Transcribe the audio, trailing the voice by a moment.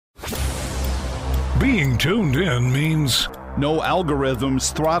Being tuned in means no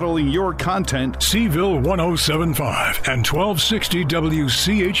algorithms throttling your content. Seville 107.5 and 1260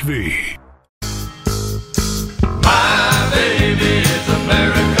 WCHV. My baby is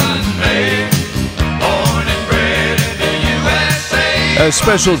American made, born and bred in the USA. A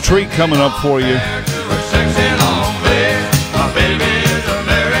special treat coming up for you.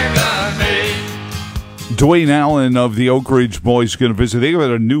 Dwayne Allen of the Oak Ridge Boys is going to visit. They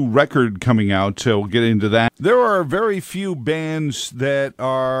got a new record coming out, so we'll get into that. There are very few bands that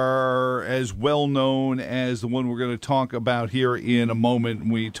are as well known as the one we're going to talk about here in a moment.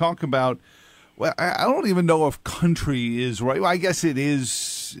 We talk about, well, I don't even know if country is right. Well, I guess it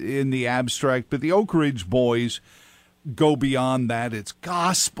is in the abstract, but the Oak Ridge Boys go beyond that. It's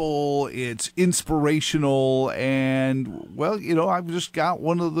gospel, it's inspirational, and, well, you know, I've just got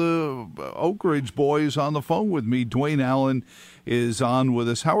one of the Oak Ridge Boys on the phone with me. Dwayne Allen is on with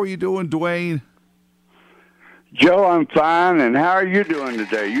us. How are you doing, Dwayne? Joe, I'm fine, and how are you doing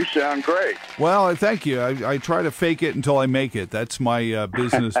today? You sound great. Well, thank you. I try to fake it until I make it. That's my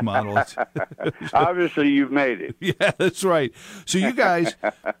business model. Obviously, you've made it. Yeah, that's right. So you guys...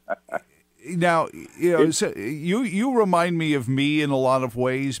 Now, you know, so you remind me of me in a lot of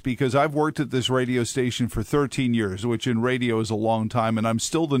ways because I've worked at this radio station for 13 years, which in radio is a long time, and I'm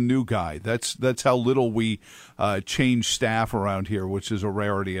still the new guy. That's how little we change staff around here, which is a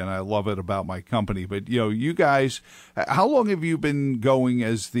rarity, and I love it about my company. But, you know, you guys, how long have you been going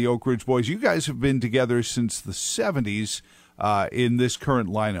as the Oak Ridge Boys? You guys have been together since the 70s in this current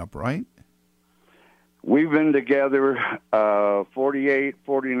lineup, right? We've been together 48,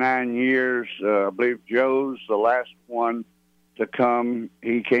 49 years. I believe Joe's the last one to come.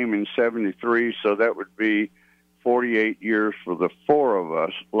 He came in 73, so that would be 48 years for the four of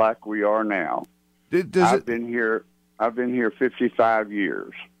us, like we are now. I've been here 55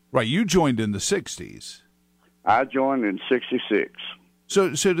 years. Right, you joined in the 60s. I joined in 66. So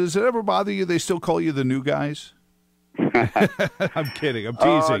does it ever bother you they still call you the new guys? I'm kidding. I'm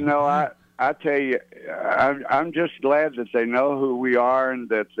teasing. Oh, no, I tell you, I'm just glad that they know who we are and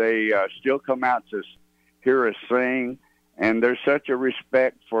that they still come out to hear us sing. And there's such a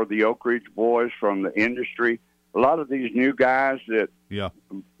respect for the Oak Ridge Boys from the industry. A lot of these new guys the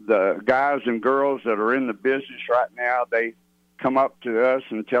guys and girls that are in the business right now, they come up to us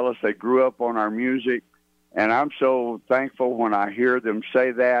and tell us they grew up on our music. And I'm so thankful when I hear them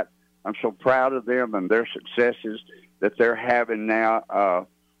say that. I'm so proud of them and their successes that they're having now.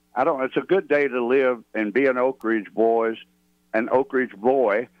 It's a good day to live and be an Oak Ridge Boys, an Oak Ridge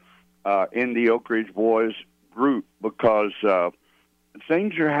boy in the Oak Ridge Boys group because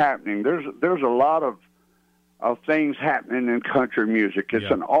things are happening. There's a lot of things happening in country music. It's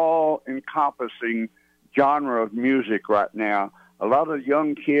an all-encompassing genre of music right now. A lot of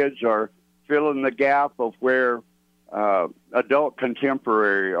young kids are filling the gap of where adult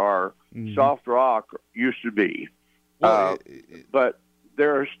contemporary or soft rock used to be. But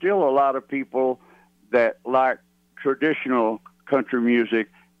there are still a lot of people that like traditional country music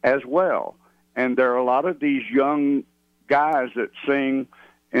as well. And there are a lot of these young guys that sing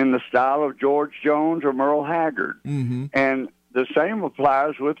in the style of George Jones or Merle Haggard. Mm-hmm. And the same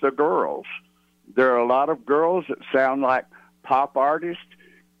applies with the girls. There are a lot of girls that sound like pop artists,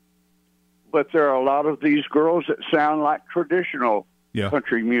 but there are a lot of these girls that sound like traditional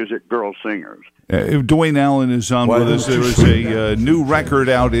country music girl singers. Dwayne Allen is on with us. There is a new record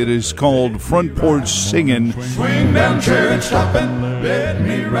out. It is called Front Porch Singing. Swing down chair and stop and let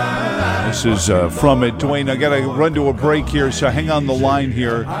me ride. This is from it. Dwayne, I got to run to a break here, so hang on the line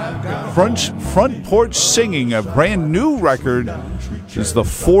here. Front Porch Singing, a brand new record, is the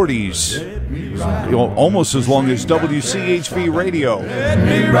 40s. You know, almost as long as WCHV radio. Let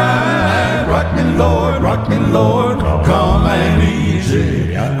me ride, rock me Lord, calm and easy.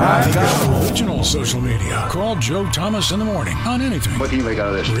 Original social media. Call Joe Thomas in the morning on anything. What do you make out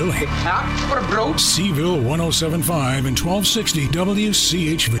of this? Really? What a broke. Seville 107.5 and 1260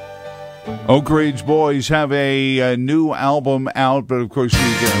 WCHV. Oak Ridge Boys have a new album out, but of course you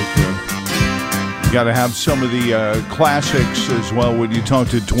got to have some of the classics as well when you talk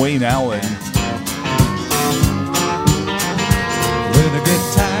to Dwayne Allen. When I get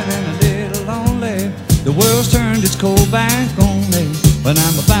tired and a little lonely, the world's turned its cold back on me. When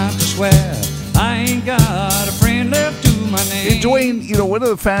I'm about to swear, I ain't got a friend left to my name. Dwayne, you know, one of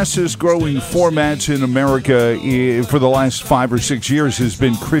the fastest growing formats in America for the last 5 or 6 years has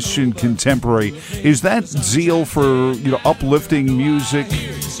been Christian contemporary. Is that zeal for, you know, uplifting music?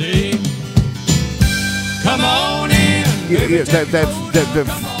 Come on in. That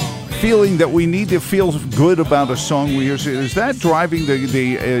feeling that we need to feel good about a song we hear. Is that driving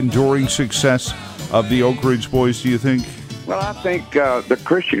the enduring success of the Oak Ridge Boys, do you think? Well, I think the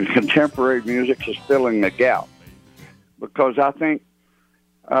Christian contemporary music is filling the gap, because I think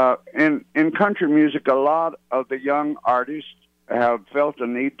in country music, a lot of the young artists have felt the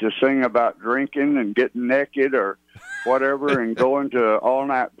need to sing about drinking and getting naked or whatever, and going to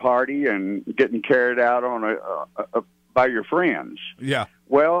all-night party and getting carried out on by your friends. Yeah.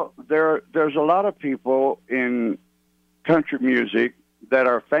 Well, there's a lot of people in country music that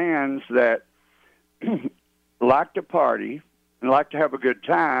are fans that like to party and like to have a good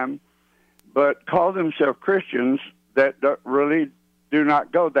time, but call themselves Christians that really do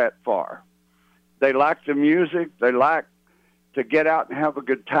not go that far. They like the music. They like to get out and have a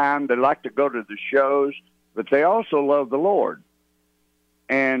good time. They like to go to the shows, but they also love the Lord.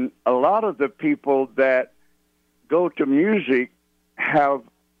 And a lot of the people that go to music have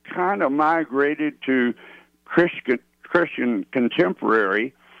kind of migrated to Christian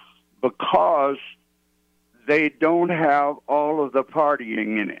contemporary because they don't have all of the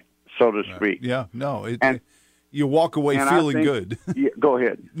partying in it, so to speak. Yeah, no. You walk away feeling good. Yeah, go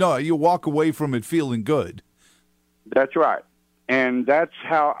ahead. No, you walk away from it feeling good. That's right. And that's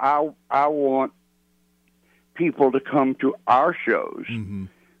how I want people to come to our shows. Mm-hmm.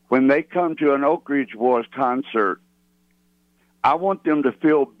 When they come to an Oak Ridge Boys concert, I want them to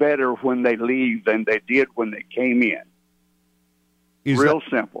feel better when they leave than they did when they came in. Real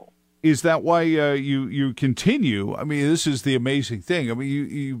simple. Is that why you continue? I mean, this is the amazing thing. I mean,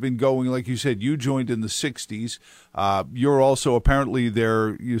 you've been going, like you said, you joined in the 60s. You're also apparently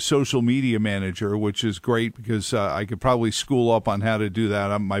their social media manager, which is great because I could probably school up on how to do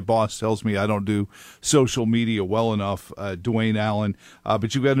that. My boss tells me I don't do social media well enough, Dwayne Allen.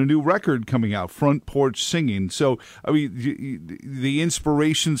 But you've got a new record coming out, Front Porch Singing. So, I mean, the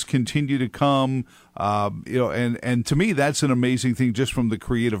inspirations continue to come. And to me, that's an amazing thing just from the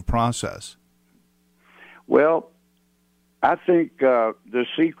creative process. Well, I think the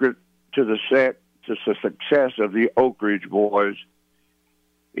secret to the success of the Oak Ridge Boys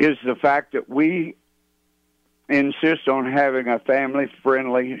is the fact that we insist on having a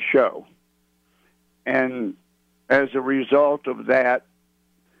family-friendly show. And as a result of that,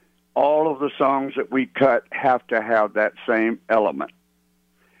 all of the songs that we cut have to have that same element.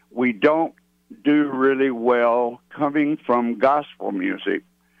 We don't do really well coming from gospel music,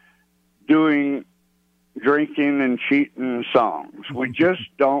 doing drinking and cheating songs. We just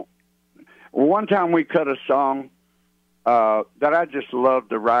don't. One time we cut a song that I just loved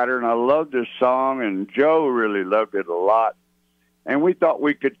the writer, and I loved this song, and Joe really loved it a lot. And we thought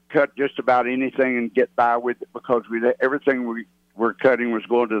we could cut just about anything and get by with it because everything we were cutting was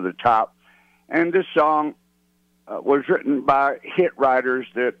going to the top. And this song was written by hit writers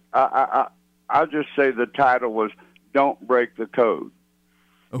that I'll just say the title was Don't Break the Code.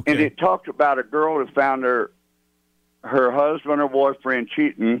 Okay. And it talked about a girl who found her husband or boyfriend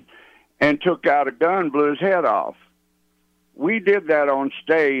cheating and took out a gun, blew his head off. We did that on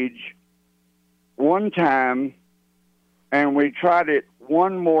stage one time, and we tried it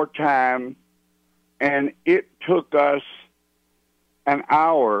one more time, and it took us an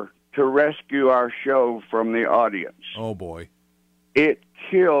hour to rescue our show from the audience. Oh, boy. It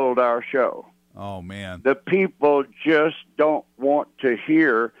killed our show. Oh, man. The people just don't want to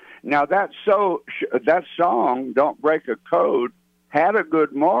hear. Now, that song, Don't Break a Code, had a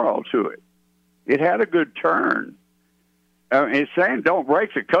good moral to it. It had a good turn. It's saying don't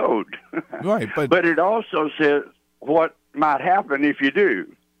break the code. Right. But it also says what might happen if you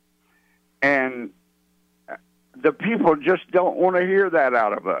do. And the people just don't want to hear that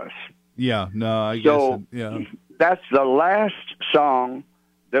out of us. Yeah, no, I guess. Yeah. That's the last song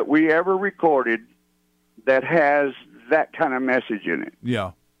that we ever recorded that has that kind of message in it.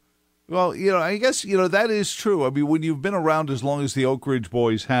 Yeah. Well, I guess, that is true. I mean, when you've been around as long as the Oak Ridge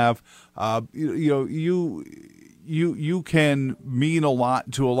Boys have, you can mean a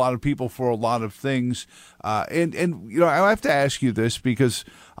lot to a lot of people for a lot of things. And I have to ask you this because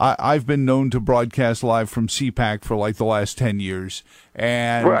I've been known to broadcast live from CPAC for like the last 10 years.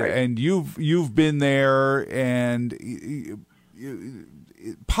 And right. And you've been there, and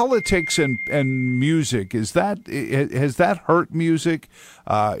politics and music, has that hurt music?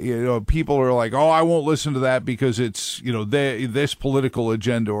 People are like, oh, I won't listen to that because it's this political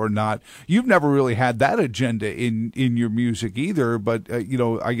agenda or not. You've never really had that agenda in your music either, but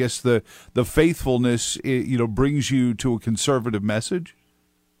I guess the faithfulness brings you to a conservative message.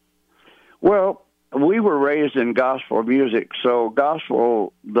 Well, we were raised in gospel music, so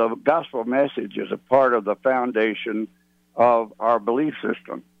the gospel message is a part of the foundation of our belief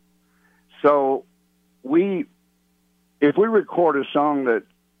system. So if we record a song that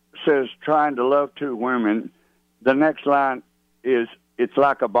says trying to love two women, the next line is, it's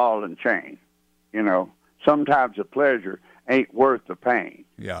like a ball and chain. You know, sometimes the pleasure ain't worth the pain.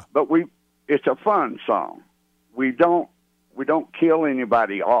 Yeah. But it's a fun song. We don't kill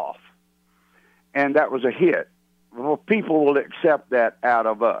anybody off. And that was a hit. Well, people will accept that out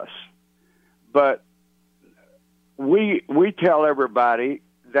of us. But we tell everybody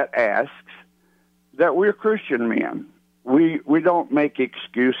that asks that we're Christian men. We don't make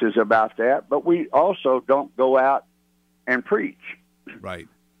excuses about that, but we also don't go out and preach. Right.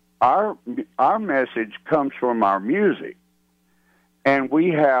 Our message comes from our music, and we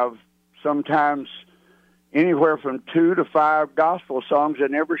have sometimes anywhere from 2 to 5 gospel songs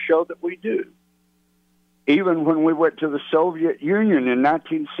in every show that we do. Even when we went to the Soviet Union in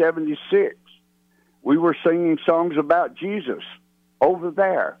 1976, we were singing songs about Jesus over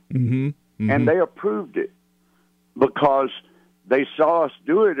there, and they approved it because they saw us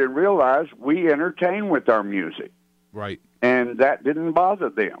do it and realized we entertain with our music. Right. And that didn't bother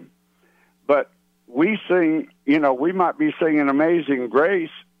them. But we sing, you know, we might be singing Amazing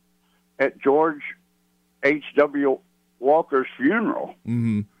Grace at George H.W. Walker's funeral.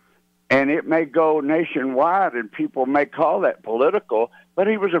 Mm-hmm. And it may go nationwide and people may call that political, but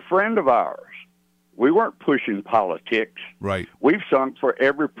he was a friend of ours. We weren't pushing politics. Right. We've sung for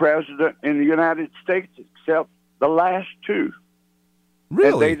every president in the United States except the last 2.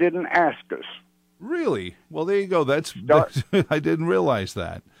 Really? And they didn't ask us. Really? Well, there you go. That's I didn't realize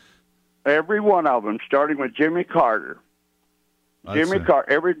that. Every one of them, starting with Jimmy Carter. Every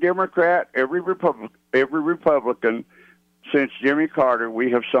Democrat, every Republican since Jimmy Carter,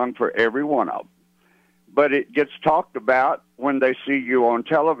 we have sung for every one of them. But it gets talked about when they see you on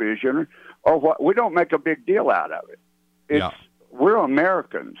television or what. We don't make a big deal out of it. We're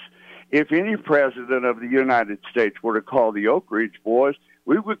Americans. If any president of the United States were to call the Oak Ridge Boys,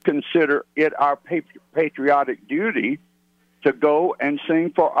 we would consider it our patriotic duty to go and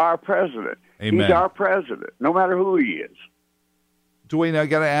sing for our president. Amen. He's our president, no matter who he is. Dwayne,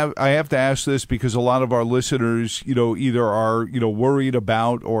 I have to ask this because a lot of our listeners, you know, either are, you know, worried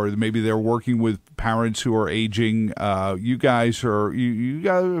about, or maybe they're working with parents who are aging. You guys are, you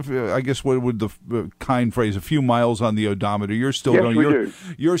guys, I guess, what would the kind phrase, a few miles on the odometer. You're still yes, going. We do.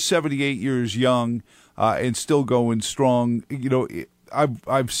 You're 78 years young and still going strong. You know,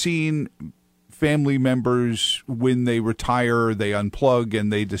 I've seen family members, when they retire, they unplug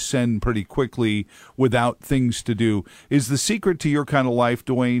and they descend pretty quickly without things to do. Is the secret to your kind of life,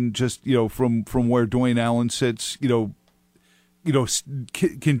 Dwayne, just, you know, from where Dwayne Allen sits,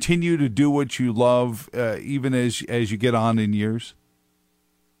 continue to do what you love, even as you get on in years?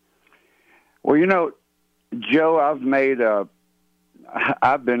 Well, you know, Joe,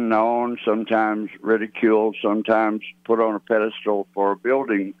 I've been known, sometimes ridiculed, sometimes put on a pedestal for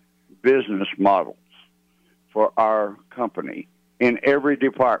building business models for our company in every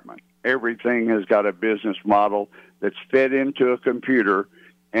department. Everything has got a business model that's fed into a computer,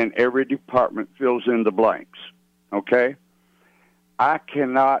 and every department fills in the blanks. Okay? I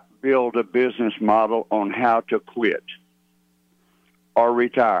cannot build a business model on how to quit or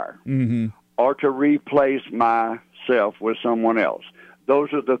retire or to replace myself with someone else.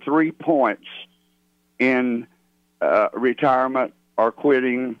 Those are the 3 points in retirement or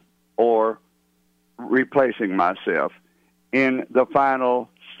quitting or replacing myself in the final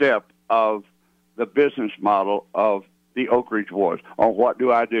step of the business model of the Oak Ridge Boys. On what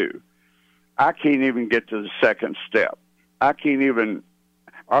do? I can't even get to the second step. I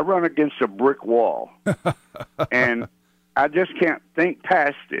run against a brick wall and I just can't think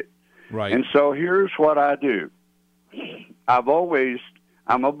past it. Right. And so here's what I do. I'm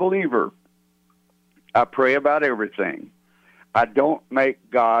a believer. I pray about everything. I don't make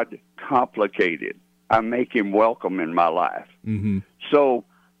God complicated. I make him welcome in my life. Mm-hmm. So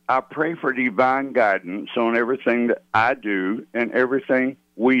I pray for divine guidance on everything that I do and everything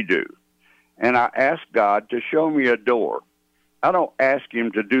we do. And I ask God to show me a door. I don't ask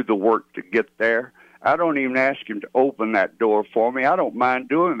him to do the work to get there. I don't even ask him to open that door for me. I don't mind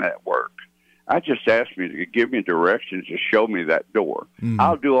doing that work. I just ask him to give me directions to show me that door. Mm-hmm.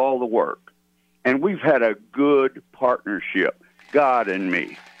 I'll do all the work. And we've had a good partnership, God and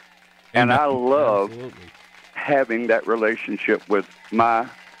me. And I love having that relationship with my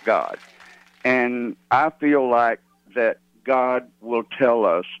God. And I feel like that God will tell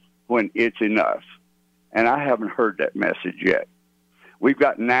us when it's enough. And I haven't heard that message yet. We've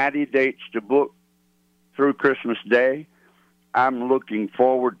got 90 dates to book through Christmas Day. I'm looking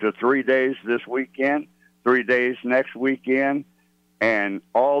forward to 3 days this weekend, 3 days next weekend, And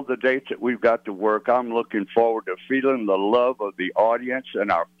all the dates that we've got to work, I'm looking forward to feeling the love of the audience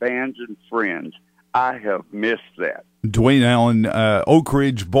and our fans and friends. I have missed that. Dwayne Allen, Oak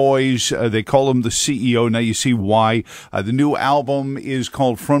Ridge Boys, they call him the CEO. Now you see why. The new album is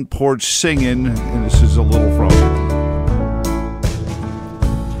called Front Porch Singin', and this is a little from it.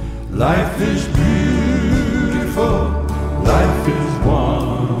 Life is beautiful, life is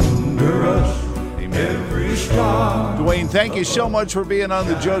wondrous, every star. Dwayne, thank you so much for being on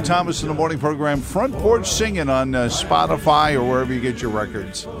the Joe Thomas in the Morning program. Front Porch Singing on Spotify or wherever you get your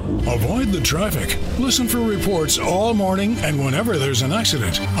records. Avoid the traffic. Listen for reports all morning and whenever there's an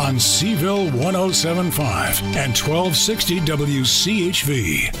accident on Seville 107.5 and 1260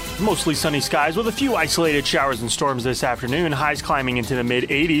 WCHV. Mostly sunny skies with a few isolated showers and storms this afternoon. Highs climbing into the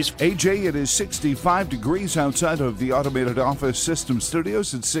mid-80s. AJ, it is 65 degrees outside of the Automated Office System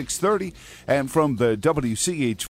Studios at 6:30. And from the WCHV